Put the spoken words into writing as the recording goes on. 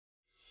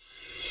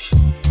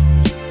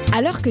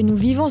Alors que nous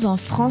vivons en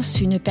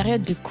France une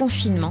période de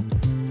confinement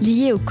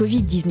liée au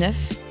Covid-19,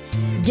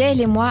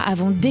 Gaëlle et moi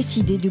avons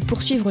décidé de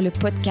poursuivre le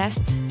podcast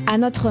à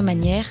notre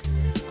manière,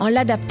 en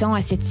l'adaptant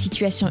à cette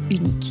situation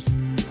unique.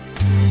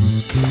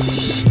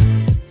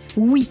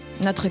 Oui,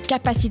 notre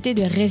capacité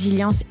de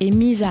résilience est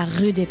mise à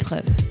rude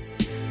épreuve.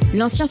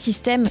 L'ancien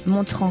système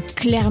montrant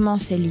clairement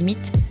ses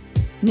limites,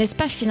 n'est-ce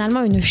pas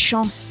finalement une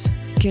chance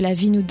que la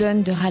vie nous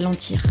donne de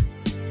ralentir ?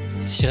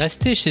 Si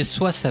rester chez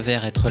soi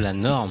s'avère être la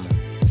norme,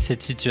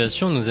 cette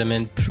situation nous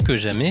amène plus que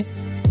jamais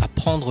à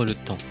prendre le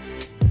temps,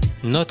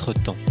 notre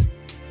temps,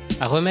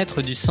 à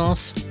remettre du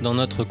sens dans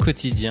notre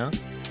quotidien,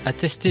 à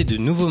tester de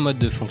nouveaux modes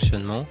de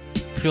fonctionnement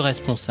plus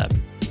responsables.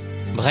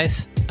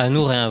 Bref, à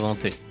nous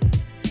réinventer.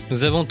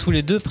 Nous avons tous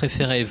les deux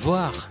préféré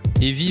voir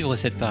et vivre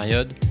cette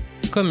période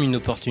comme une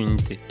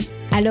opportunité.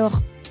 Alors,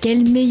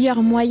 quel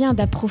meilleur moyen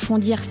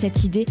d'approfondir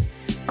cette idée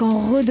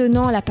qu'en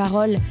redonnant la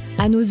parole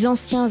à nos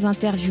anciens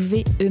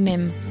interviewés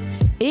eux-mêmes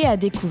et à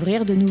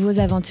découvrir de nouveaux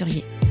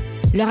aventuriers.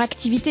 Leur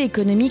activité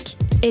économique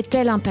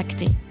est-elle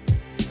impactée ?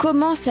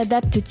 Comment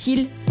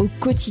s'adaptent-ils au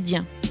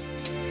quotidien ?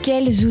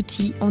 Quels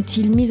outils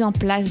ont-ils mis en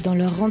place dans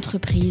leur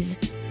entreprise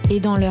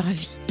et dans leur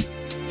vie ?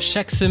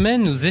 Chaque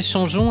semaine, nous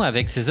échangeons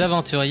avec ces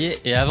aventuriers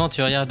et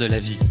aventurières de la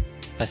vie,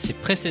 passés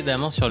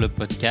précédemment sur le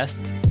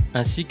podcast,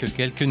 ainsi que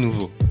quelques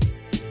nouveaux.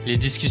 Les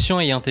discussions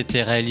ayant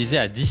été réalisées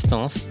à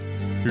distance,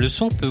 le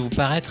son peut vous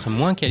paraître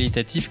moins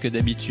qualitatif que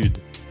d'habitude.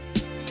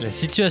 La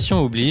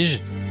situation oblige,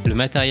 le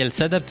matériel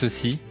s'adapte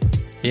aussi,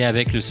 et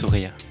avec le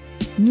sourire.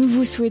 Nous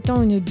vous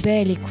souhaitons une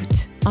belle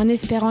écoute, en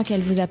espérant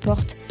qu'elle vous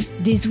apporte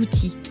des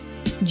outils,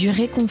 du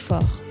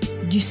réconfort,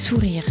 du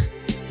sourire,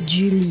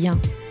 du lien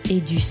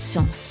et du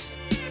sens.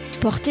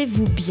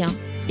 Portez-vous bien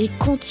et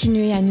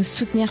continuez à nous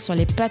soutenir sur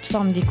les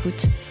plateformes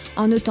d'écoute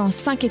en notant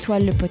 5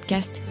 étoiles le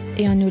podcast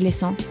et en nous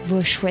laissant vos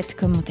chouettes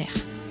commentaires.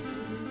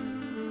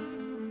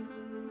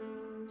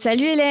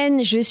 Salut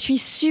Hélène, je suis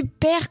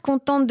super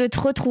contente de te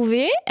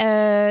retrouver,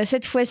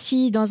 cette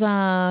fois-ci dans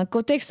un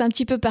contexte un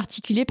petit peu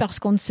particulier parce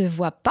qu'on ne se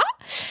voit pas.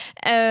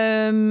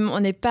 On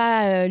n'est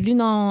pas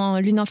l'une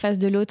en face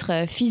de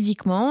l'autre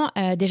physiquement.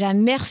 Déjà,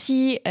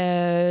 merci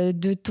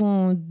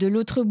de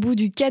l'autre bout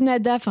du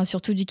Canada, enfin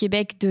surtout du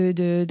Québec,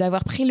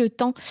 d'avoir pris le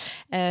temps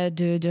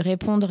de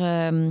répondre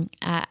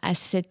à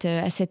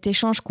cet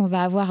échange qu'on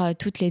va avoir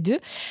toutes les deux.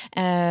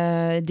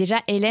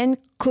 Déjà, Hélène,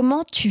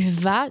 comment tu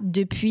vas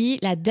depuis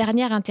la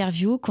dernière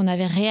interview qu'on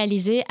avait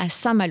réalisée à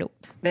Saint-Malo?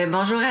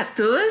 Bonjour à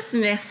tous.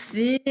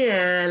 Merci,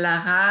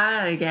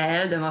 Lara,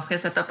 Gaëlle, de m'offrir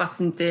cette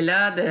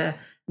opportunité-là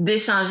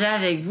d'échanger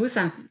avec vous.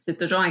 C'est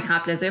toujours un grand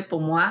plaisir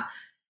pour moi.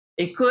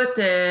 Écoute,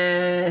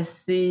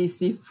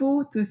 c'est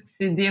fou tout ce qui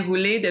s'est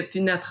déroulé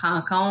depuis notre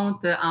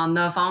rencontre en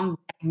novembre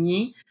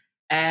dernier.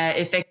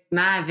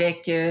 Effectivement,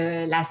 avec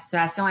la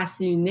situation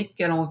assez unique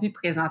que l'on vit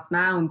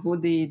présentement au niveau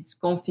du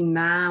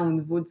confinement, au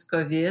niveau du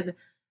COVID.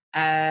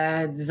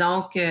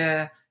 Disons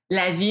que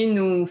la vie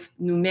nous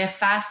met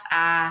face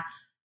à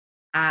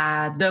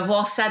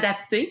devoir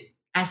s'adapter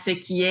à ce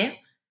qui est.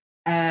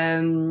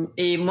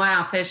 Et moi,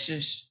 en fait,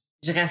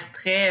 je reste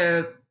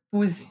très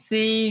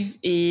positive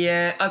et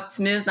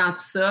optimiste dans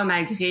tout ça,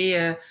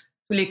 malgré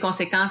toutes les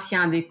conséquences qui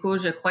en découlent.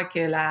 Je crois que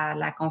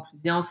la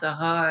conclusion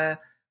sera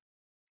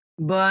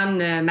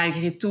bonne.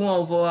 Malgré tout,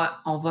 on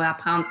va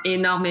apprendre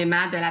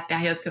énormément de la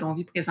période que l'on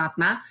vit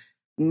présentement.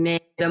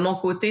 Mais de mon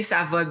côté,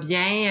 ça va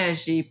bien.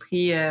 J'ai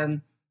pris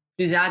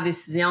plusieurs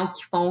décisions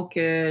qui font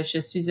que je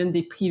suis une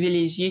des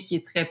privilégiées qui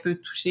est très peu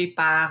touchée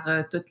par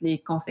toutes les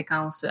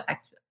conséquences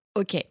actuelles.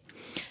 OK.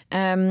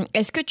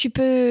 Est-ce que tu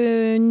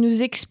peux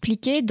nous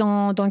expliquer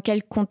dans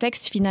quel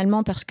contexte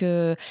finalement, parce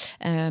que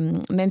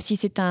même si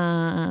c'est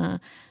un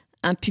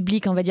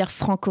public, on va dire,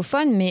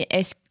 francophone, mais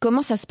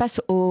comment ça se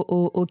passe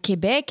au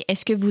Québec ?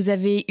 Est-ce que vous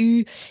avez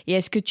eu, et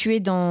est-ce que tu es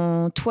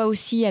toi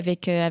aussi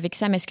avec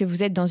Sam, est-ce que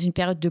vous êtes dans une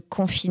période de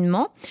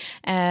confinement ?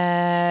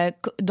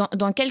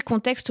 Dans quel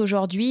contexte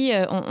aujourd'hui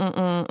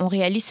on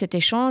réalise cet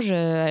échange ?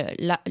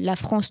 La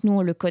France, nous,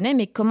 on le connaît,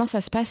 mais comment ça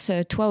se passe,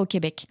 toi, au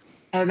Québec ?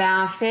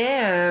 En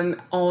fait,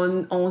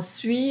 on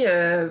suit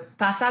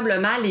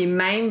passablement les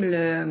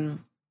mêmes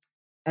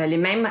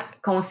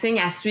consignes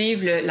à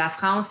suivre, la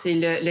France et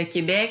le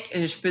Québec.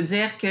 Je peux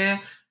dire que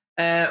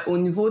au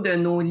niveau de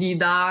nos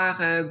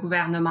leaders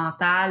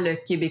gouvernementaux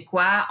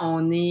québécois,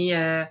 on est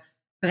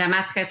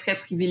vraiment très, très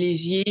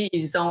privilégiés.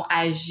 Ils ont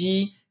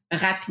agi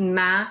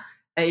rapidement.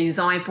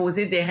 Ils ont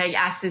imposé des règles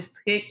assez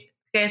strictes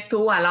très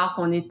tôt, alors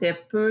qu'on était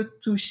peu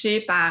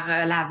touchés par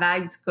la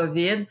vague du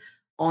COVID.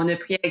 On a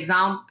pris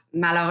exemple,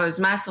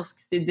 malheureusement et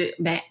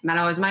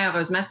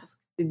heureusement, sur ce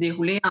qui s'est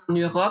déroulé en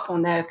Europe.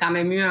 On avait quand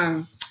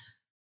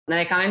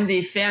même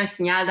des faits, un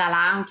signal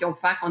d'alarme qui ont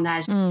fait qu'on a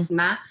agi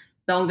rapidement.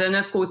 Donc, de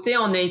notre côté,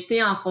 on a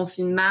été en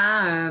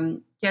confinement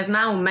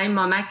quasiment au même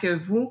moment que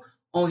vous.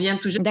 On vient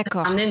tout juste de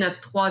terminer notre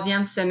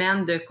 3e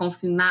semaine de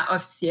confinement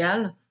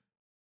officiel.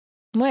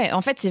 Ouais,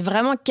 en fait, c'est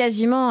vraiment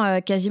quasiment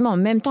en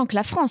même temps que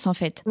la France, en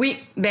fait. Oui,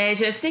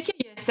 je sais qu'il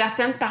y a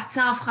certaines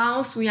parties en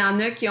France où il y en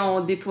a qui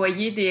ont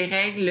déployé des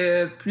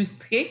règles plus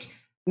strictes.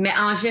 Mais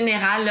en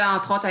général, là,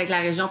 entre autres avec la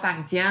région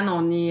parisienne,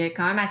 on est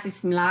quand même assez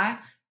similaires.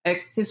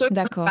 C'est sûr que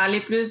je peux parler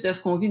plus de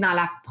ce qu'on vit dans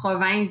la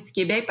province du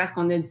Québec parce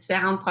qu'on a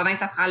différentes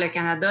provinces à travers le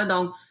Canada.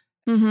 Donc,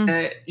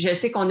 je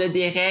sais qu'on a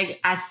des règles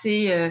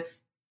assez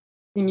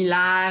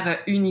similaires,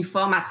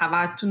 uniformes à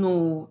travers toutes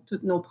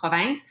nos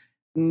provinces.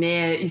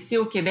 Mais ici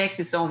au Québec,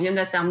 c'est ça. On vient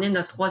de terminer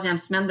notre 3e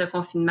semaine de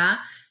confinement.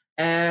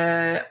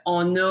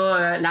 On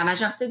a la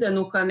majorité de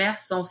nos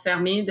commerces sont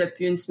fermés.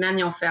 Depuis une semaine,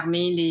 ils ont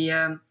fermé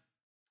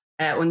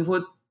au niveau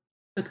de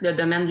tout le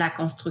domaine de la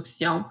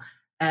construction.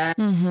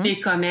 Les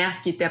commerces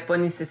qui n'étaient pas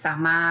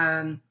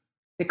nécessairement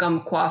c'est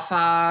comme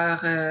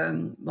coiffeurs,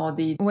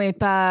 Oui,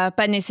 pas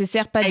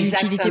nécessaire, pas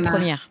d'utilité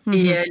première.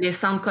 Et les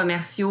centres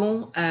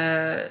commerciaux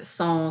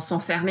sont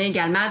fermés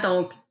également.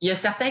 Donc, il y a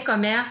certains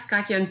commerces,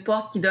 quand il y a une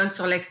porte qui donne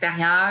sur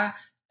l'extérieur,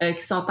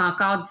 qui sont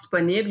encore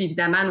disponibles.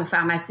 Évidemment, nos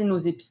pharmacies, nos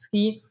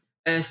épiceries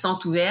sont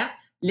ouvertes.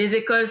 Les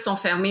écoles sont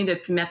fermées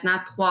depuis maintenant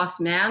 3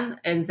 semaines.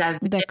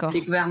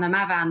 Les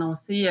gouvernements avaient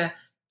annoncé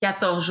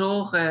 14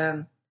 jours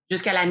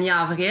jusqu'à la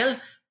mi-avril.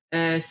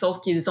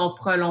 Sauf qu'ils ont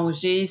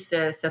prolongé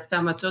cette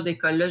fermeture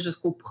d'école-là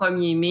jusqu'au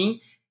 1er mai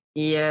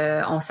et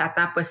on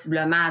s'attend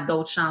possiblement à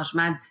d'autres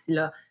changements d'ici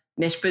là.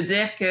 Mais je peux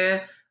dire que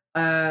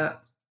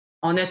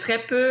on a très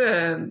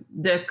peu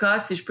de cas,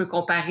 si je peux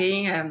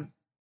comparer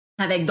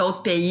avec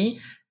d'autres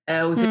pays.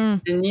 Aux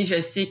États-Unis,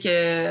 je sais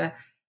que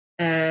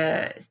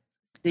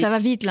ça va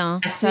vite là,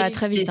 hein? Ça va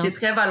très vite. C'est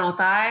très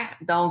volontaire,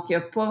 donc il n'y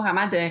a pas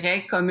vraiment de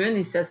règles communes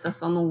et ce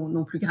sont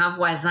nos plus grands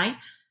voisins.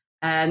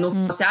 Nos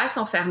frontières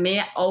sont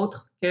fermées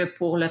autres que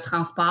pour le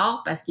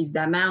transport parce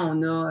qu'évidemment,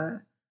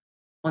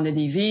 on a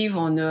des vivres,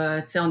 on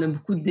a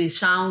beaucoup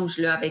d'échanges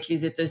là, avec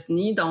les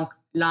États-Unis. Donc,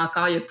 là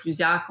encore, il y a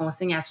plusieurs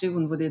consignes à suivre au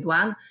niveau des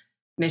douanes.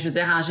 Mais je veux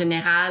dire, en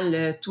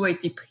général, tout a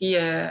été pris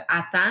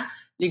à temps.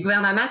 Les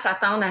gouvernements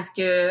s'attendent à ce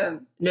que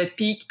le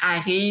pic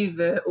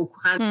arrive au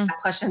courant de la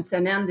prochaine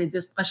semaine, des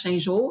 10 prochains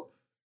jours.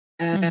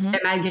 Mais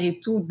malgré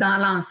tout, dans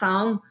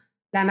l'ensemble,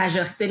 la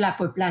majorité de la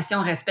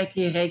population respecte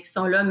les règles qui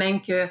sont là,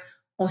 même que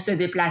on se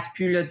déplace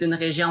plus là, d'une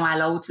région à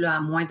l'autre là,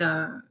 à moins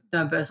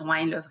d'un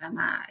besoin là,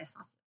 vraiment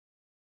essentiel.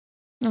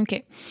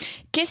 OK.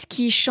 Qu'est-ce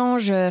qui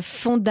change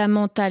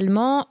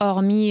fondamentalement,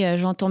 hormis,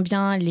 j'entends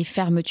bien, les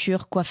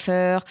fermetures,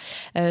 coiffeurs,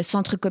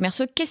 centres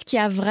commerciaux, qu'est-ce qui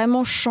a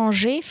vraiment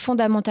changé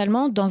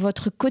fondamentalement dans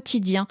votre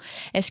quotidien?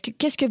 Est-ce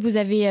que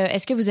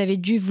vous avez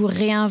dû vous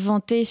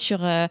réinventer sur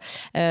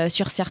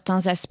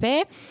certains aspects?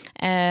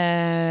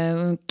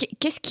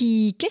 Qu'est-ce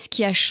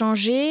qui a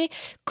changé?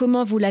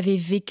 Comment vous l'avez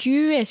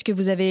vécu? Est-ce que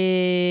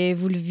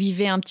vous le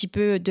vivez un petit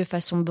peu de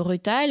façon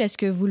brutale? Est-ce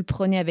que vous le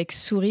prenez avec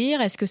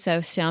sourire? Est-ce que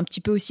c'est un petit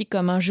peu aussi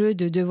comme un jeu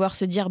de devoir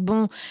se dire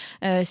bon,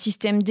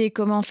 système D,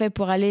 comment on fait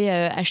pour aller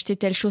acheter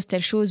telle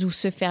chose ou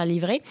se faire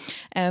livrer?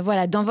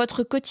 Voilà, dans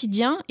votre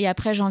quotidien, et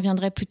après j'en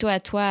viendrai plutôt à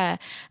toi,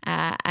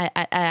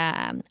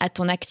 à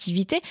ton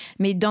activité,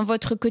 mais dans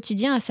votre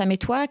quotidien, à Sam et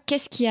toi,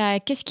 qu'est-ce qui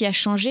a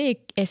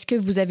changé? Est-ce que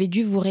vous avez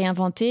dû vous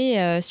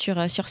réinventer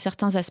sur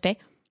certains aspects?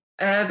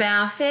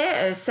 En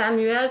fait,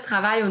 Samuel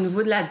travaille au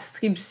niveau de la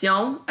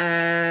distribution.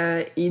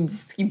 Il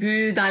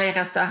distribue dans les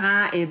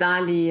restaurants et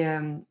dans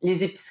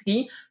les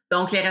épiceries.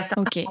 Donc, les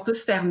restaurants sont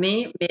tous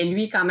fermés, mais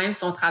lui, quand même,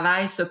 son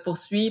travail se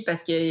poursuit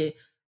parce que,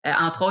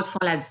 entre autres, font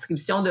la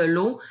distribution de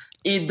l'eau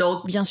et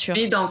d'autres. Bien sûr.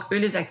 Et donc, eux,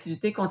 les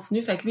activités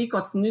continuent. Fait que lui, il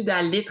continue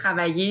d'aller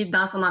travailler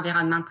dans son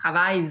environnement de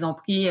travail. Ils ont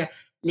pris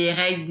les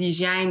règles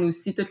d'hygiène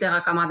aussi, toutes les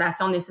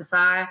recommandations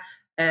nécessaires,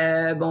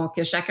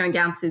 que chacun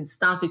garde ses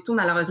distances et tout.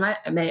 Malheureusement,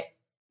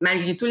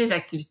 malgré tout, les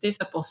activités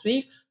se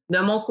poursuivent. De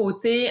mon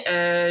côté,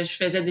 je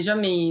faisais déjà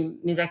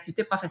mes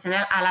activités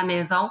professionnelles à la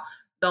maison.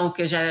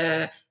 Donc,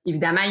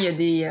 évidemment, il y a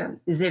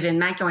des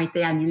événements qui ont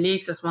été annulés,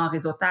 que ce soit en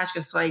réseautage,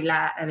 que ce soit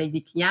avec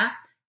des clients.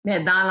 Mais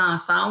dans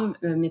l'ensemble,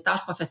 mes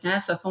tâches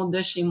professionnelles se font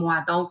de chez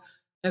moi. Donc,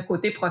 d'un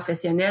côté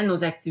professionnel,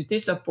 nos activités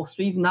se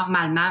poursuivent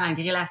normalement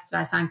malgré la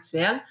situation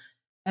actuelle.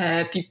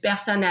 Puis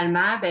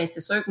personnellement, c'est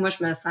sûr que moi,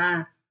 je me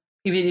sens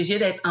privilégiée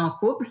d'être en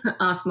couple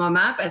en ce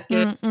moment parce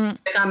que il y a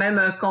quand même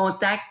un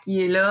contact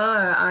qui est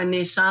là, un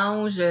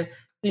échange.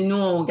 Nous,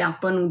 on garde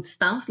pas nos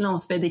distances, là, on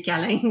se fait des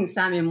câlins,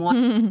 Sam et moi.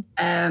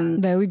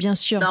 Oui, bien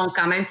sûr. Donc,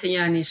 quand même, il y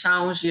a un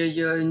échange, il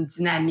y a une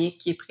dynamique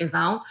qui est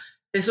présente.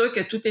 C'est sûr que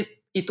tout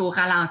est au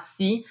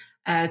ralenti.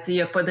 Il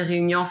n'y a pas de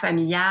réunion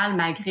familiale,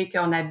 malgré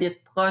qu'on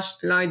habite proche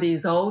l'un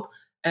des autres.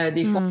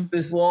 Des fois, on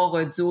peut se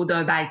voir du haut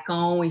d'un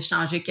balcon,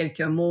 échanger quelques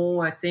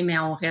mots, mais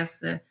on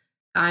reste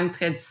quand même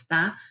très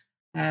distant.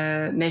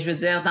 Mais je veux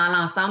dire, dans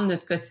l'ensemble,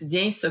 notre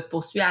quotidien se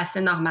poursuit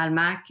assez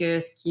normalement que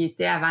ce qui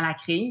était avant la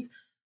crise.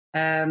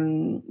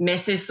 Mais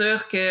c'est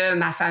sûr que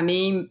ma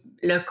famille,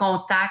 le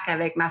contact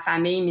avec ma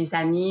famille, mes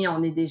amis,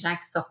 on est des gens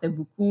qui sortaient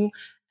beaucoup,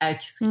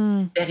 qui se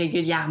régulièrent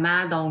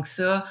régulièrement. Donc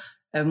ça,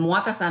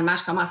 moi, personnellement,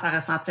 je commence à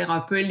ressentir un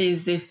peu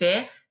les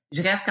effets.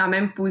 Je reste quand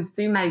même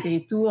positive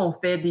malgré tout. On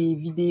fait des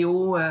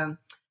vidéos,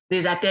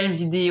 des appels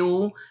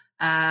vidéo,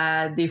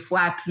 des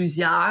fois à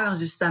plusieurs,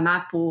 justement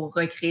pour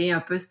recréer un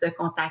peu ce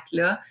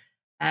contact-là.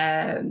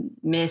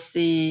 Mais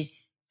c'est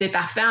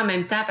parfait en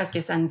même temps parce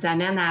que ça nous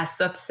amène à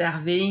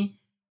s'observer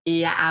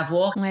et à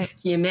voir Ouais. ce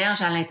qui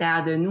émerge à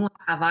l'intérieur de nous à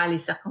travers les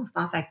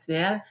circonstances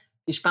actuelles.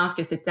 Et je pense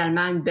que c'est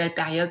tellement une belle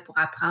période pour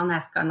apprendre à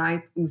se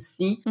connaître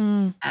aussi.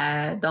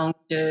 Donc,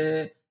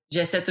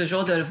 j'essaie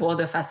toujours de le voir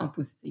de façon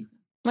positive.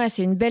 Ouais,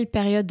 c'est une belle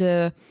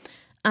période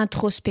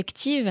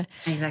introspective.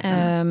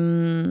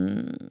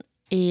 Exactement.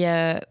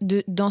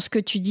 Dans ce que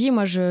tu dis,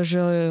 moi,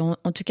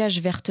 en tout cas, je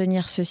vais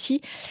retenir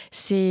ceci.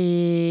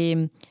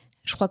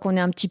 Je crois qu'on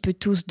est un petit peu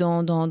tous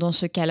dans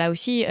ce cas-là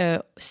aussi.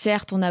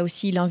 Certes, on a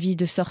aussi l'envie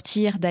de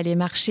sortir, d'aller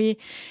marcher.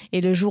 Et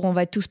le jour où on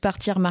va tous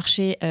partir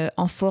marcher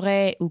en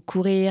forêt ou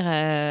courir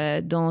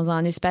dans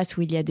un espace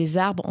où il y a des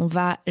arbres, on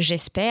va,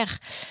 j'espère,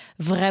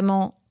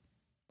 vraiment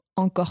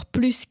encore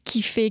plus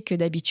kiffer que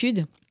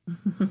d'habitude.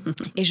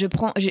 Et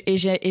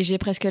j'ai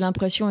presque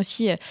l'impression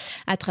aussi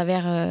à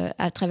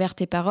travers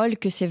tes paroles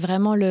que c'est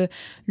vraiment le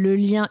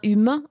lien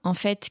humain en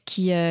fait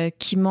qui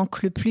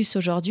manque le plus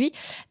aujourd'hui.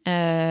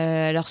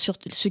 Alors sur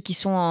ceux qui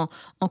sont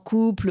en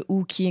couple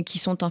ou qui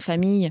sont en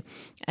famille,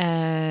 il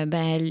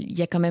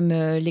y a quand même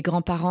les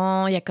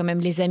grands-parents, il y a quand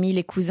même les amis,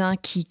 les cousins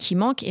qui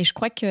manquent, et je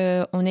crois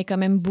que on est quand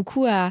même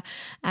beaucoup à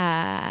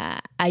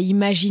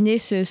imaginer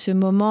ce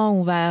moment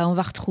où on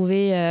va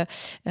retrouver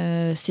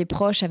ses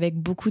proches avec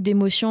beaucoup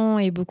d'émotions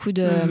et beaucoup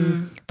de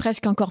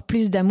presque encore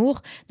plus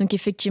d'amour. Donc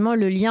effectivement,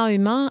 le lien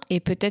humain est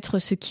peut-être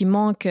ce qui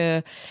manque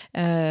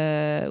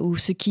ou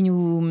ce qui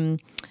nous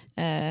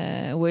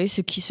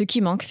ce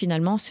qui manque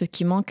finalement, ce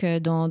qui manque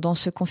dans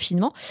ce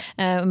confinement.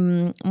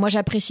 Moi,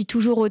 j'apprécie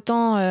toujours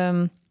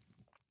autant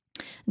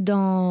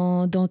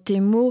dans tes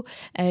mots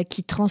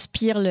qui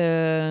transpirent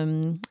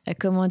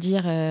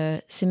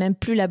c'est même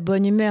plus la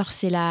bonne humeur,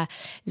 c'est la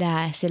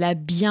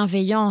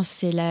bienveillance,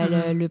 c'est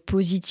le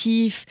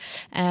positif.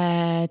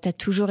 T'as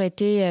toujours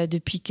été,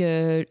 depuis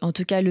que, en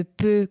tout cas le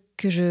peu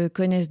que je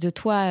connaisse de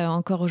toi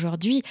encore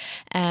aujourd'hui,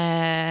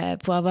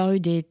 pour avoir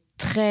eu des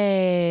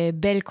très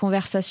belle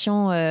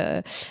conversation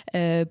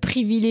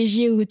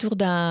privilégiée autour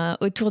d'un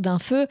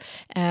feu.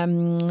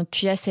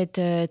 Tu as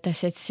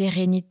cette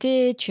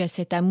sérénité, tu as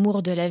cet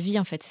amour de la vie,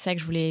 en fait, c'est ça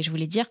que je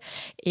voulais dire.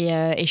 Et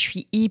je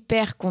suis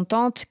hyper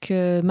contente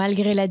que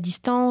malgré la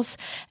distance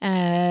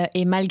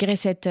et malgré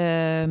cette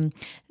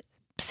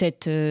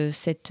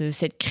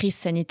crise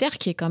sanitaire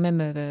qui est quand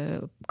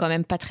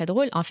même pas très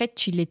drôle, en fait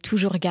tu l'es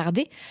toujours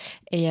gardée,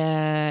 et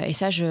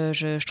ça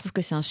je trouve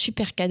que c'est un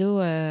super cadeau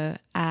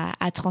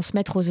à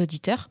transmettre aux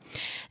auditeurs.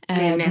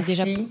 Donc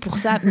déjà pour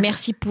ça,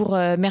 merci pour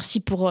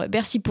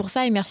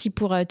ça, et merci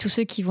pour tous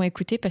ceux qui vont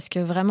écouter, parce que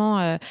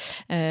vraiment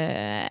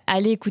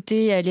allez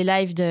écouter les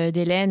lives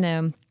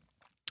d'Hélène.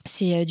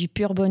 C'est du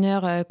pur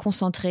bonheur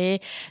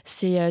concentré,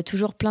 c'est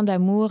toujours plein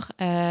d'amour.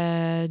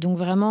 Donc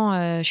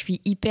vraiment, je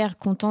suis hyper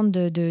contente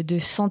de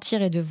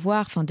sentir et de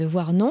voir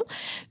non,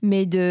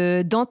 mais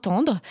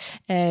d'entendre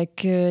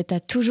que tu as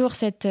toujours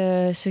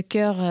ce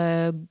cœur,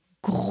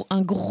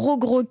 un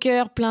gros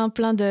cœur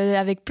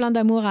avec plein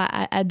d'amour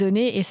à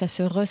donner, et ça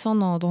se ressent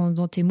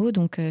dans tes mots.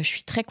 Donc je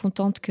suis très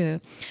contente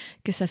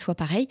que ça soit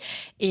pareil.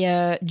 Et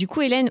du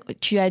coup, Hélène,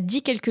 tu as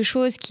dit quelque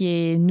chose qui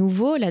est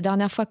nouveau la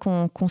dernière fois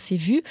qu'on s'est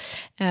vu.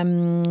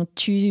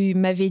 Tu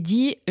m'avais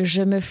dit «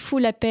 je me fous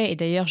la paix », et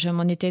d'ailleurs je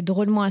m'en étais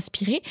drôlement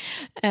inspirée.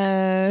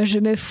 Je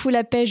me fous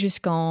la paix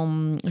jusque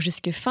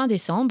fin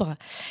décembre.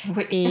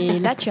 Oui. Et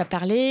là, tu as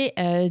parlé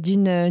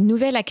d'une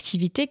nouvelle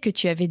activité que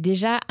tu avais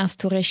déjà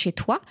instaurée chez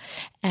toi.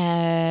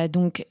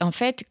 Donc en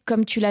fait,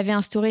 comme tu l'avais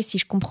instaurée, si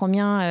je comprends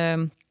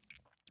bien,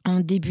 en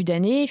début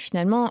d'année,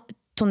 finalement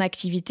ton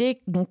activité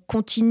donc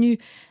continue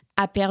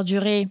à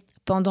perdurer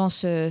pendant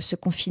ce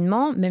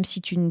confinement, même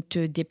si tu ne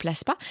te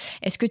déplaces pas.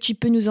 Est-ce que tu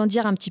peux nous en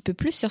dire un petit peu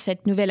plus sur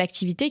cette nouvelle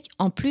activité,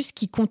 en plus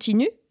qui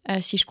continue,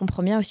 si je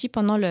comprends bien, aussi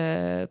pendant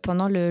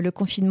le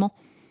confinement?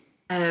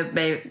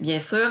 Bien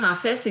sûr, en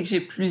fait, c'est que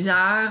j'ai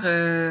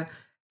plusieurs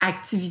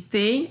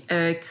activités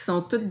qui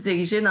sont toutes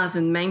dirigées dans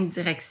une même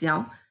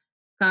direction.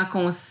 Quand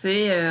on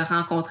s'est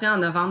rencontrés en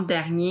novembre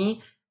dernier,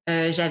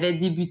 j'avais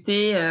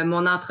débuté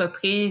mon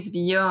entreprise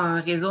via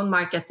un réseau de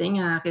marketing,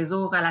 un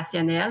réseau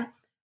relationnel,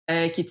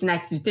 qui est une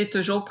activité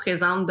toujours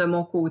présente de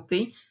mon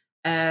côté.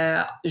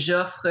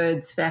 J'offre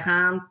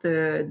différents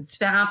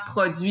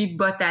produits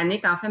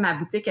botaniques. En fait, ma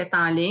boutique est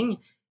en ligne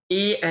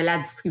et la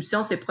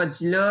distribution de ces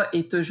produits-là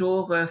est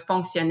toujours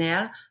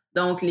fonctionnelle.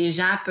 Donc, les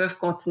gens peuvent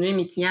continuer,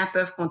 mes clients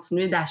peuvent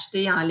continuer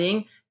d'acheter en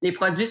ligne. Les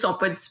produits sont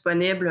pas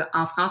disponibles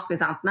en France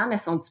présentement, mais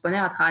sont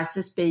disponibles à travers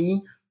 6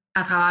 pays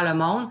à travers le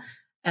monde.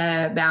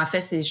 En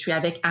fait, je suis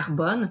avec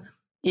Arbonne.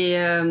 Et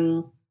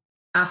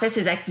en fait,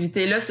 ces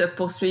activités-là se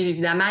poursuivent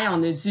évidemment, et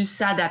on a dû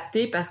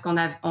s'adapter parce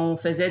qu'on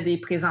faisait des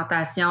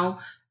présentations,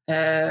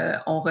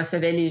 on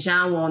recevait les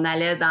gens où on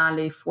allait dans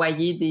les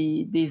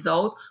foyers des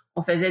autres.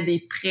 On faisait des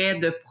prêts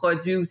de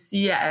produits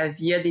aussi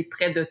via des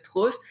prêts de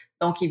trousses.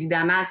 Donc,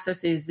 évidemment,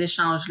 ces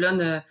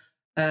échanges-là,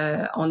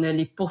 on ne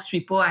les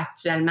poursuit pas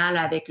actuellement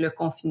là, avec le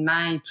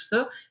confinement et tout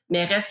ça.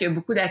 Mais il reste qu'il y a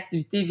beaucoup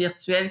d'activités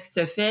virtuelles qui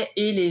se font,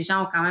 et les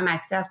gens ont quand même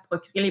accès à se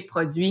procurer les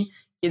produits.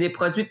 Il y a des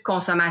produits de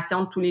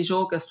consommation de tous les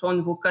jours, que ce soit au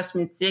niveau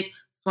cosmétique,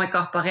 soins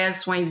corporels,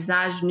 soins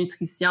visage,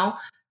 nutrition.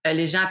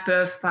 Les gens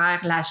peuvent faire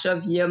l'achat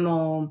via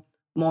mon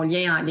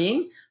lien en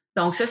ligne.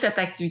 Donc ça, cette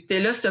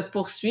activité-là se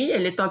poursuit.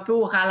 Elle est un peu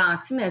au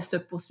ralenti, mais elle se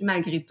poursuit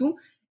malgré tout.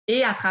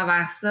 Et à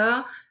travers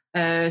ça,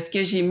 ce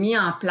que j'ai mis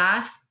en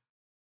place,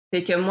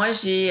 c'est que moi,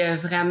 j'ai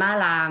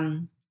vraiment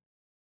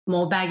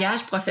mon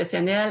bagage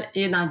professionnel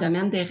est dans le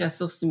domaine des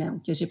ressources humaines,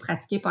 que j'ai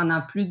pratiqué pendant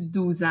plus de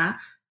 12 ans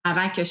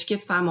avant que je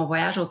quitte faire mon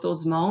voyage autour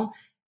du monde.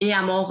 Et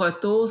à mon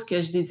retour, ce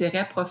que je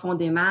désirais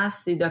profondément,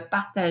 c'est de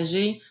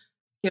partager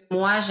ce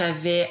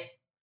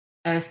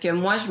que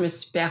moi je me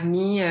suis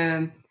permis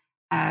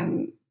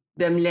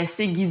de me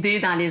laisser guider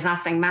dans les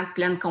enseignements de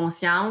pleine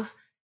conscience.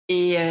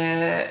 Et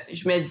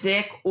je me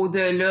disais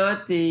qu'au-delà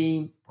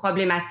des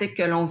problématiques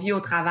que l'on vit au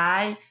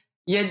travail,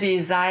 il y a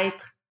des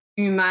êtres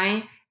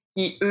humains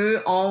qui,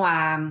 eux, ont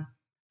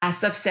à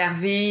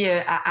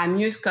s'observer, à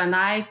mieux se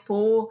connaître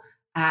pour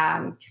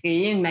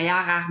créer une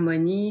meilleure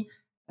harmonie,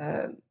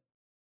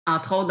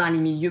 entre autres dans les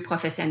milieux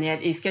professionnels.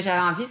 Et ce que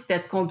j'avais envie, c'était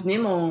de combiner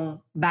mon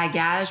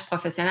bagage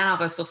professionnel en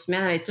ressources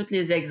humaines avec tous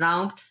les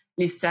exemples,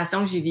 les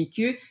situations que j'ai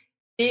vécues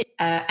et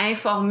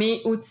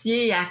informer,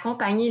 outiller et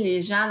accompagner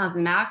les gens dans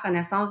une meilleure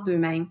connaissance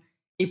d'eux-mêmes.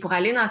 Et pour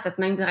aller dans cette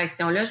même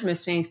direction-là, je me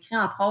suis inscrite,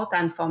 entre autres,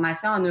 à une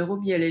formation en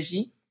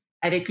neurobiologie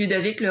avec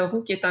Ludovic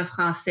Leroux, qui est un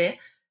Français.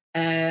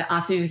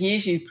 En février,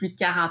 j'ai eu plus de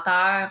 40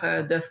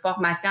 heures de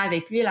formation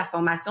avec lui et la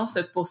formation se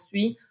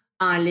poursuit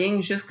en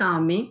ligne jusqu'en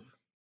mai.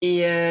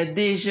 Et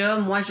déjà,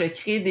 moi, je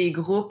crée des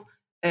groupes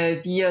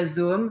via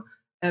Zoom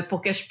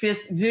pour que je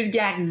puisse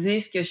vulgariser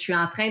ce que je suis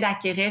en train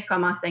d'acquérir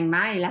comme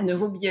enseignement. Et la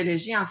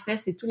neurobiologie, en fait,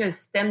 c'est tout le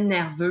système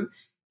nerveux.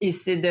 Et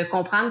c'est de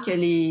comprendre que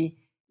les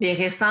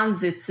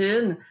récentes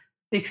études,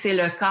 c'est que c'est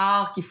le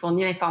corps qui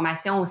fournit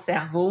l'information au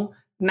cerveau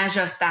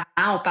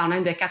majoritairement. On parle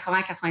même de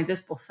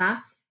 80-90%,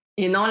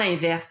 et non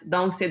l'inverse.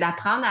 Donc, c'est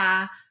d'apprendre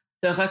à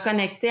se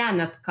reconnecter à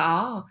notre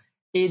corps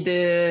et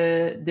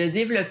de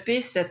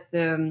développer cette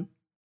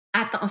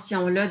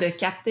attention-là, de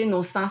capter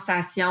nos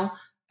sensations,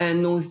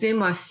 nos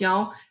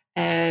émotions,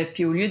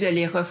 puis au lieu de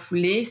les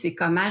refouler, c'est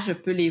comment je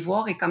peux les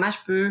voir et comment je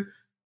peux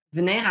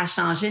venir à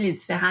changer les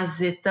différents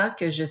états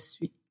que je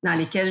suis, dans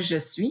lesquels je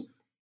suis.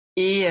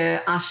 Et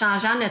en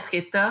changeant notre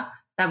état,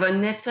 ça va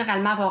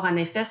naturellement avoir un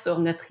effet sur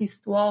notre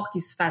histoire qui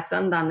se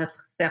façonne dans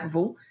notre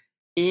cerveau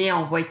et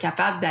on va être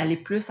capable d'aller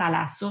plus à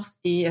la source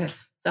et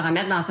se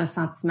remettre dans un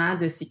sentiment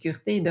de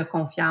sécurité et de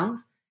confiance.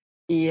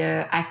 Et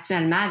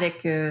actuellement,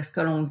 avec ce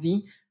que l'on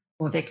vit,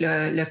 avec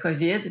le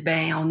COVID,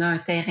 ben on a un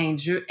terrain de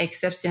jeu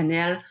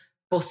exceptionnel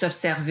pour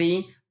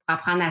s'observer, pour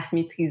apprendre à se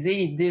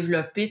maîtriser et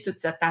développer toute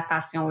cette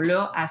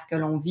attention-là à ce que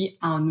l'on vit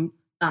en nous,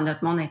 dans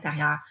notre monde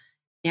intérieur.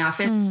 Et en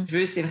fait, ce que je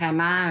veux, c'est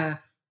vraiment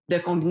de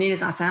combiner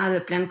les enseignements de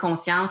pleine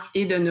conscience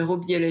et de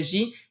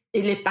neurobiologie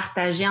et de les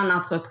partager en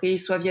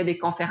entreprise, soit via des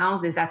conférences,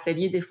 des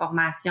ateliers, des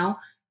formations.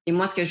 Et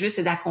moi, ce que je veux,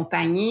 c'est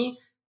d'accompagner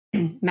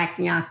ma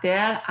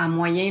clientèle à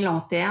moyen et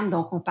long terme.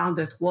 Donc, on parle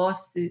de 3,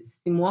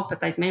 6 mois,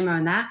 peut-être même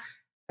 1 an,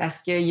 parce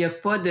qu'il n'y a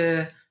pas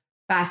de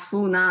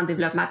fast-food en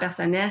développement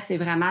personnel. C'est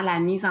vraiment la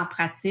mise en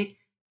pratique.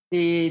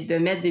 C'est de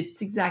mettre des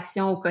petites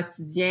actions au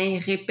quotidien,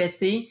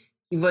 répétées,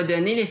 qui va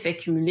donner l'effet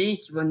cumulé et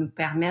qui va nous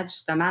permettre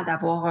justement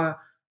d'avoir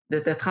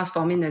de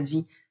transformer notre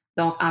vie.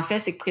 Donc, en fait,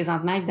 c'est que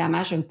présentement,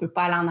 évidemment, je ne peux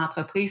pas aller en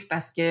entreprise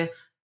parce que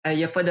il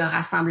n'y a pas de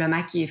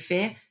rassemblement qui est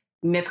fait.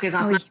 Mais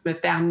présentement, je me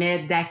permets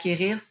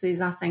d'acquérir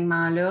ces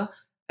enseignements-là,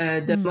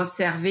 de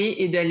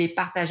m'observer et de les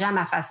partager à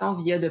ma façon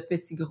via de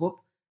petits groupes.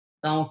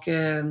 Donc,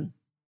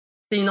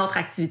 c'est une autre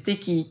activité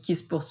qui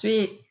se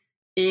poursuit.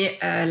 Et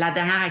la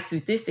dernière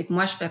activité, c'est que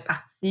moi, je fais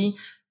partie...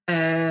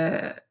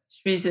 je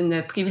suis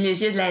une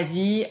privilégiée de la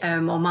vie.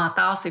 Mon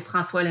mentor, c'est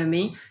François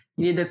Lemay.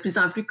 Il est de plus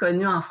en plus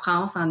connu en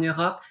France, en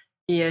Europe.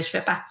 Et je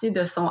fais partie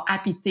de son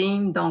Happy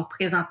Team. Donc,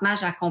 présentement,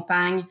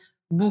 j'accompagne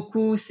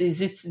beaucoup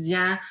ces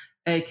étudiants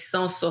qui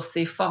sont sur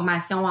ces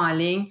formations en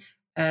ligne.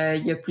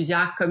 Il y a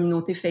plusieurs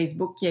communautés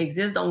Facebook qui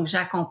existent. Donc,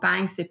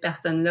 j'accompagne ces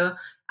personnes-là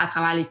à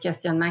travers les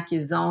questionnements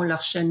qu'ils ont,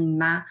 leur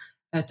cheminement,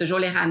 toujours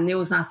les ramener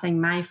aux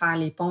enseignements et faire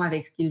les ponts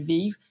avec ce qu'ils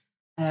vivent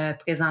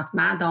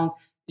présentement. Donc,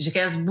 je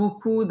reste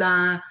beaucoup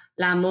dans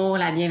l'amour,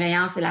 la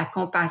bienveillance et la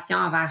compassion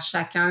envers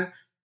chacun,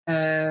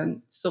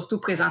 surtout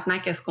présentement,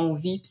 qu'est-ce qu'on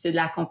vit, puis c'est de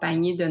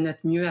l'accompagner de notre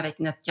mieux avec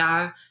notre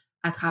cœur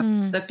à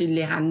travers ça, puis de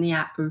les ramener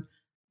à eux.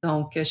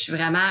 Donc, je suis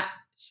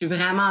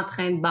vraiment en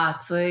train de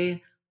bâtir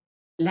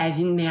la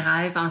vie de mes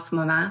rêves en ce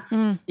moment,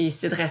 et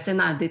c'est de rester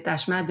dans le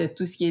détachement de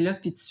tout ce qui est là,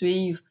 puis de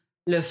suivre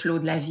le flot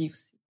de la vie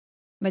aussi.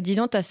 Bah dis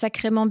donc, t'as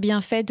sacrément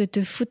bien fait de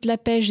te foutre la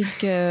paix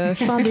jusqu'à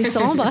fin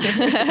décembre.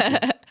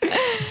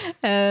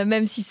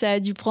 Même si ça a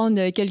dû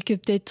prendre quelques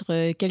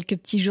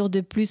petits jours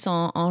de plus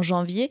en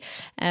janvier.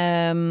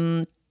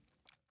 Parce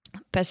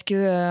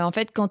que, en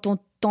fait, quand on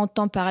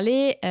t'entend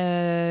parler,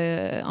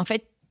 en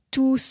fait,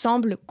 tout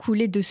semble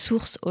couler de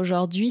source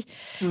aujourd'hui,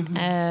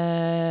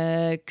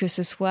 que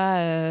ce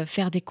soit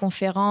faire des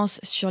conférences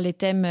sur les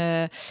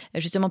thèmes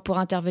justement pour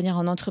intervenir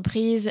en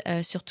entreprise,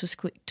 sur tout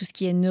ce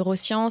qui est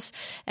neurosciences.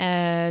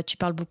 Tu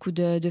parles beaucoup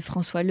de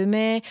François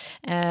Lemay.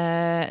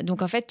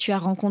 Donc en fait, tu as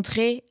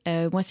rencontré,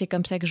 moi c'est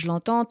comme ça que je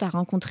l'entends, tu as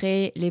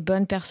rencontré les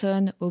bonnes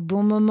personnes au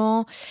bon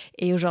moment.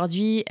 Et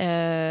aujourd'hui,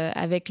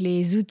 avec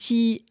les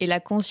outils et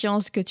la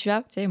conscience que tu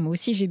as, tu sais, moi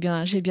aussi j'ai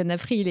bien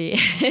appris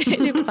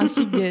les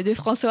principes de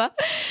François.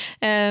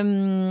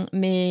 Mais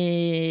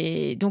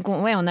donc,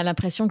 on a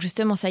l'impression que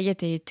justement, ça y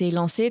est, t'es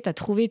lancé, t'as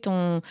trouvé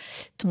ton...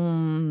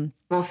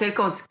 Mon fil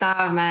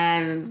conducteur,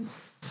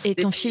 Et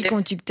ton fil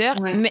conducteur,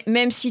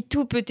 même si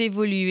tout peut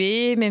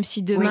évoluer, même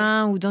si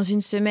demain ou dans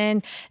une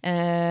semaine,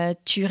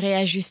 tu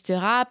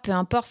réajusteras, peu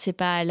importe, c'est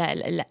pas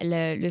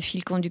le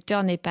fil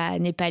conducteur n'est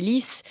pas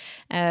lisse.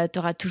 Tu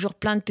auras toujours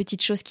plein de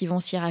petites choses qui vont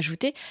s'y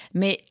rajouter,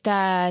 mais tu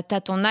as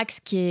ton axe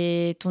qui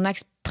est ton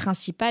axe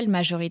principal,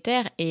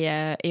 majoritaire,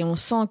 et on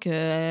sent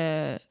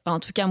que, en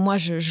tout cas moi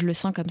je le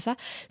sens comme ça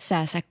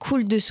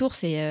coule de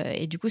source,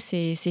 et du coup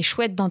c'est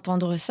chouette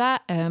d'entendre ça,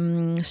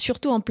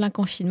 surtout en plein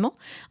confinement,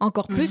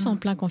 encore plus en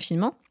plein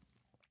confinement.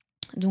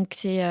 Donc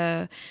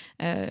je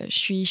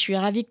suis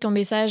ravie que ton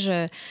message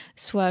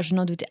soit, je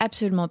n'en doutais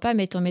absolument pas,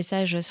 mais ton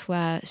message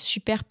soit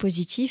super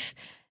positif.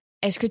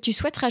 Est-ce que tu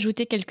souhaites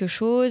rajouter quelque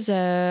chose,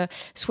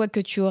 soit que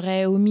tu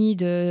aurais omis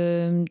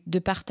de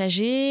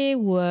partager,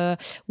 ou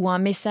un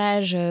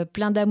message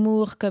plein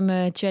d'amour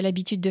comme tu as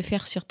l'habitude de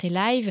faire sur tes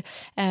lives?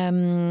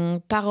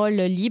 Parole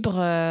libre,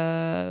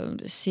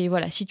 si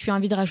tu as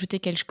envie de rajouter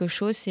quelque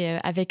chose, c'est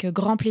avec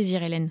grand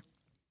plaisir, Hélène.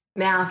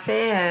 Mais en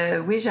fait,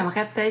 oui,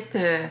 j'aimerais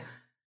peut-être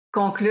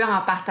conclure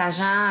en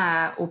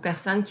partageant aux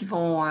personnes qui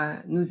vont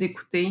nous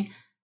écouter,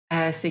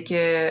 c'est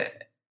que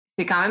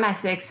c'est quand même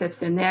assez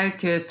exceptionnel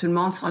que tout le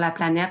monde sur la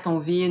planète, on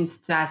vit une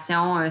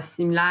situation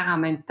similaire en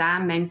même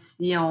temps, même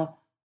si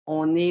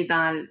on est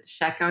dans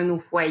chacun nos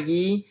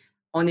foyers,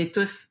 on est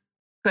tous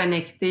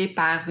connectés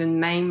par une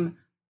même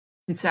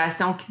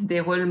situation qui se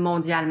déroule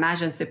mondialement.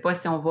 Je ne sais pas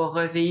si on va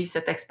revivre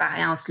cette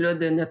expérience-là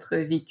de notre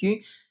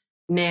vécu,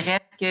 mais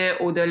reste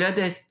qu'au-delà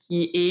de ce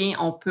qui est,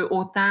 on peut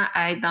autant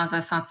être dans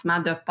un sentiment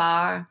de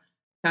peur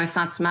qu'un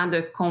sentiment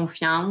de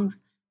confiance,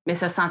 mais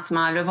ce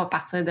sentiment-là va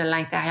partir de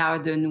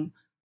l'intérieur de nous.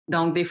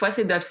 Donc, des fois,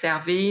 c'est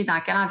d'observer dans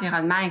quel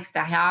environnement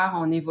extérieur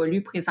on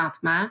évolue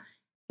présentement,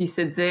 puis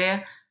se dire,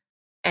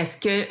 est-ce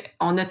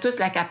qu'on a tous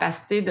la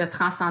capacité de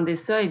transcender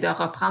ça et de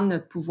reprendre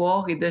notre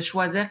pouvoir et de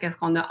choisir qu'est-ce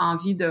qu'on a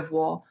envie de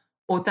voir?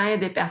 Autant il y a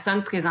des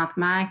personnes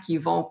présentement qui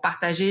vont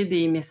partager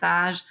des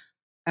messages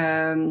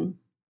peut-être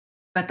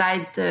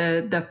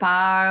de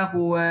peur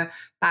ou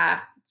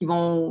qui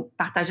vont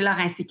partager leur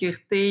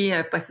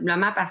insécurité,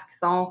 possiblement parce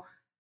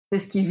c'est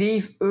ce qu'ils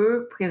vivent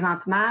eux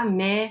présentement,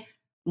 mais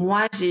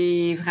moi,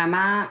 j'ai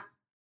vraiment, je ne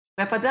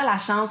pourrais pas dire la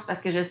chance parce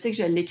que je sais que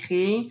je l'ai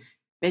créée,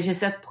 mais j'ai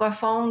cette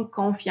profonde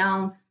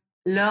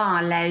confiance-là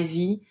en la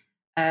vie.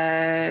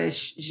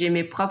 J'ai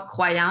mes propres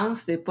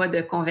croyances, c'est pas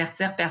de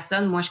convertir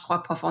personne. Moi, je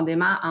crois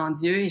profondément en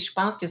Dieu et je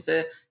pense que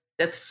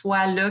cette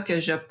foi-là que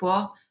je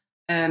porte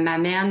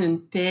m'amène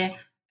une paix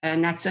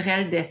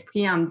naturelle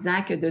d'esprit en me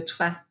disant que de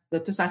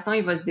toute façon,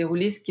 il va se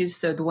dérouler ce qu'il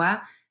se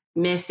doit,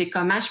 mais c'est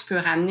comment je peux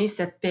ramener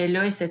cette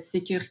paix-là et cette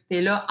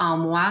sécurité-là en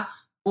moi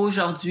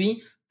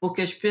aujourd'hui pour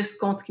que je puisse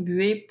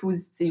contribuer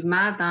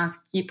positivement dans ce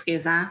qui est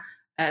présent,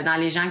 dans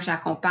les gens que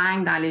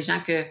j'accompagne, dans les gens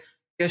que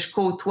je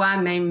côtoie,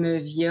 même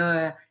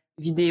via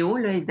vidéo,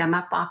 là,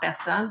 évidemment pas en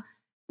personne.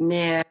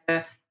 Mais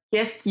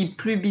qu'est-ce qui est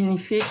plus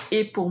bénéfique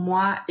et pour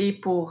moi et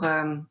pour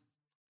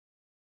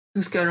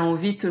tout ce que l'on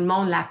vit, tout le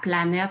monde, la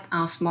planète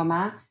en ce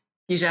moment.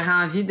 Puis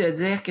j'aurais envie de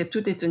dire que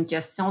tout est une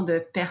question de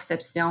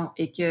perception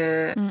et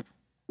que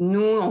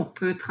nous, on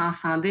peut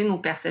transcender nos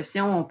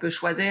perceptions, on peut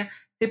choisir.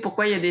 Tu sais,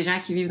 pourquoi il y a des gens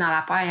qui vivent dans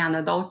la peur et il y en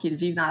a d'autres qui le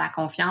vivent dans la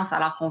confiance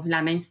alors qu'on vit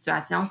la même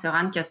situation. C'est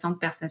vraiment une question de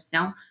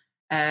perception.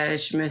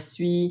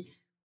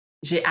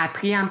 J'ai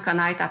appris à me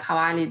connaître à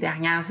travers les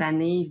dernières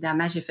années.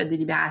 Évidemment, j'ai fait des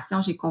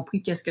libérations, j'ai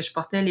compris qu'est-ce que je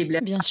portais, les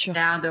blessures à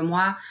l'intérieur de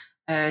moi.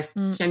 C'est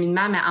un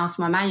cheminement, mais en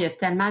ce moment, il y a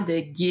tellement de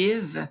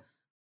give,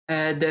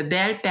 de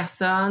belles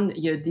personnes.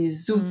 Il y a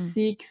des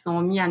outils qui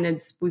sont mis à notre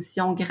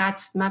disposition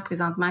gratuitement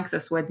présentement, que ce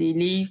soit des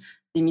livres,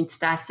 des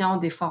méditations,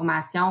 des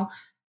formations.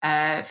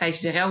 Fait que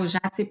je dirais aux gens,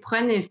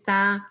 prenez le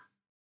temps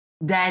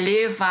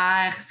d'aller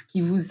vers ce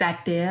qui vous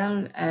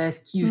appelle, ce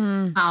qui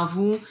vit en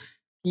vous.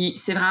 Puis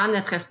c'est vraiment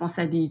notre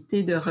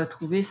responsabilité de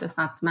retrouver ce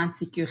sentiment de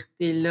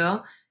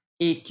sécurité-là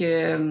et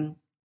que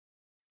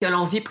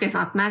l'on vit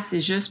présentement,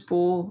 c'est juste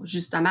pour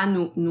justement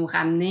nous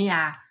ramener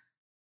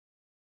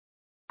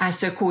à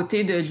ce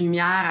côté de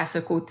lumière, à ce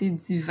côté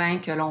divin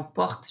que l'on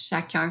porte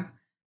chacun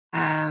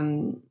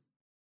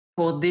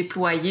pour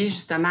déployer,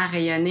 justement,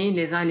 rayonner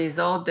les uns les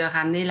autres, de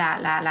ramener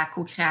la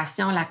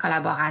co-création, la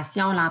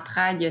collaboration,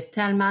 l'entraide. Il y a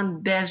tellement de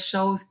belles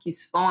choses qui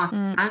se font en ce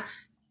moment.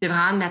 C'est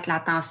vraiment de mettre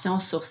l'attention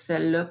sur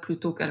celle-là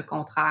plutôt que le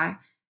contraire.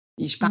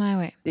 Et je pense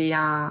que c'est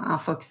en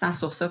focusant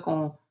sur ça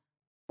qu'on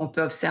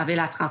peut observer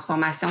la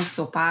transformation qui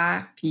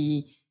s'opère,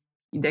 puis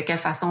de quelle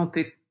façon on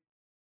peut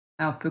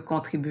on peut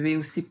contribuer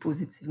aussi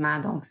positivement.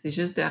 Donc, c'est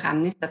juste de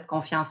ramener cette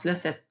confiance-là,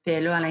 cette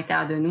paix-là à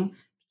l'intérieur de nous. Puis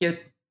il y a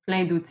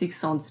plein d'outils qui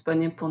sont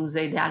disponibles pour nous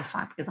aider à le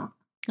faire présentement.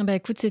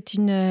 Écoute, c'est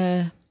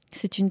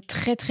une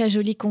très, très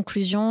jolie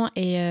conclusion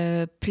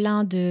et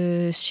plein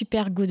de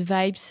super good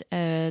vibes.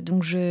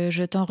 Donc,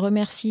 je t'en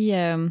remercie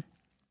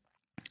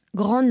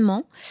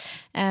grandement.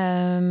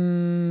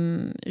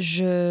 Je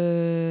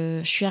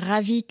suis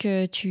ravie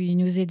que tu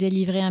nous aies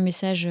délivré un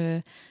message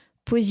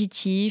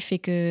positif et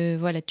que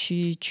voilà,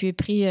 tu aies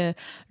pris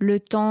le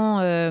temps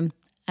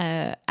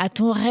à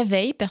ton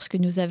réveil parce que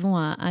nous avons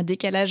un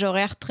décalage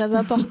horaire très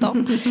important.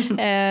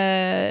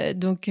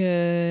 Donc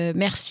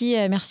merci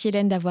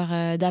Hélène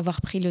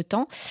d'avoir pris le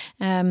temps.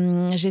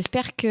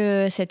 J'espère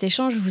que cet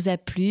échange vous a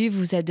plu,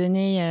 vous a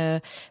donné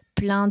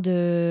plein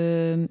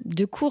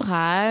de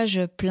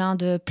courage, plein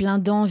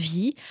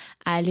d'envie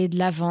à aller de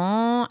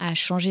l'avant, à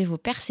changer vos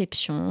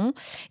perceptions.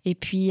 Et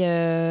puis,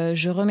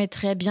 je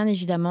remettrai bien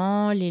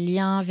évidemment les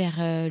liens vers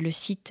le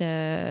site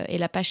et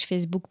la page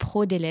Facebook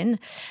pro d'Hélène.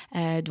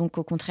 Donc,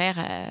 au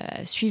contraire,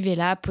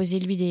 suivez-la,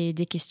 posez-lui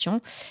des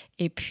questions.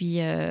 Et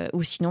puis,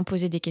 ou sinon,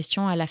 posez des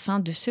questions à la fin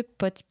de ce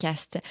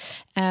podcast.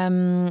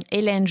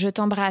 Hélène, je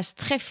t'embrasse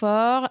très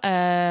fort.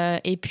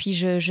 Et puis,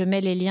 je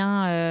mets les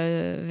liens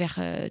vers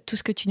tout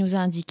ce que tu nous as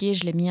indiqué.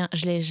 Je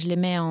les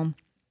mets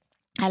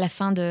à la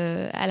fin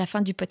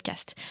du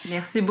podcast.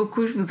 Merci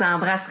beaucoup. Je vous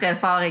embrasse très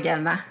fort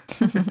également.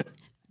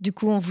 Du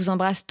coup, on vous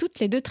embrasse toutes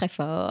les deux très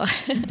fort.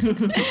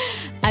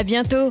 À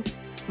bientôt.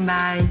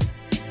 Bye.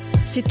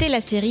 C'était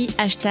la série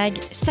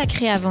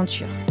 #Sacr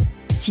Aventure.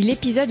 Si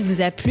l'épisode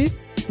vous a plu,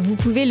 vous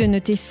pouvez le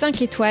noter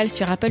 5 étoiles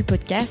sur Apple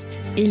Podcast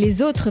et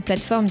les autres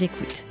plateformes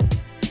d'écoute.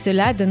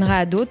 Cela donnera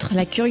à d'autres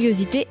la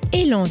curiosité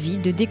et l'envie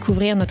de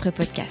découvrir notre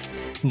podcast.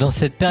 Dans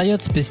cette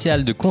période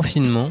spéciale de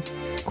confinement,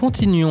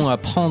 continuons à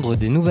prendre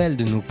des nouvelles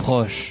de nos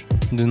proches,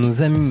 de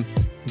nos amis,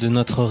 de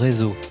notre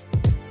réseau.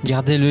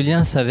 Garder le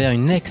lien s'avère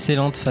une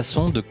excellente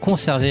façon de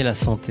conserver la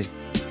santé.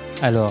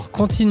 Alors,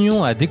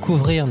 continuons à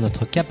découvrir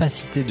notre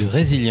capacité de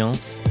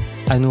résilience,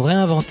 à nous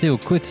réinventer au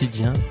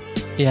quotidien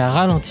et à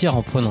ralentir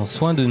en prenant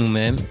soin de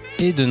nous-mêmes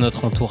et de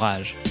notre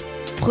entourage.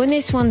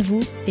 Prenez soin de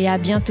vous et à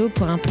bientôt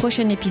pour un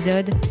prochain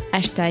épisode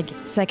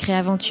 #Sacr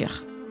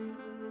Aventure.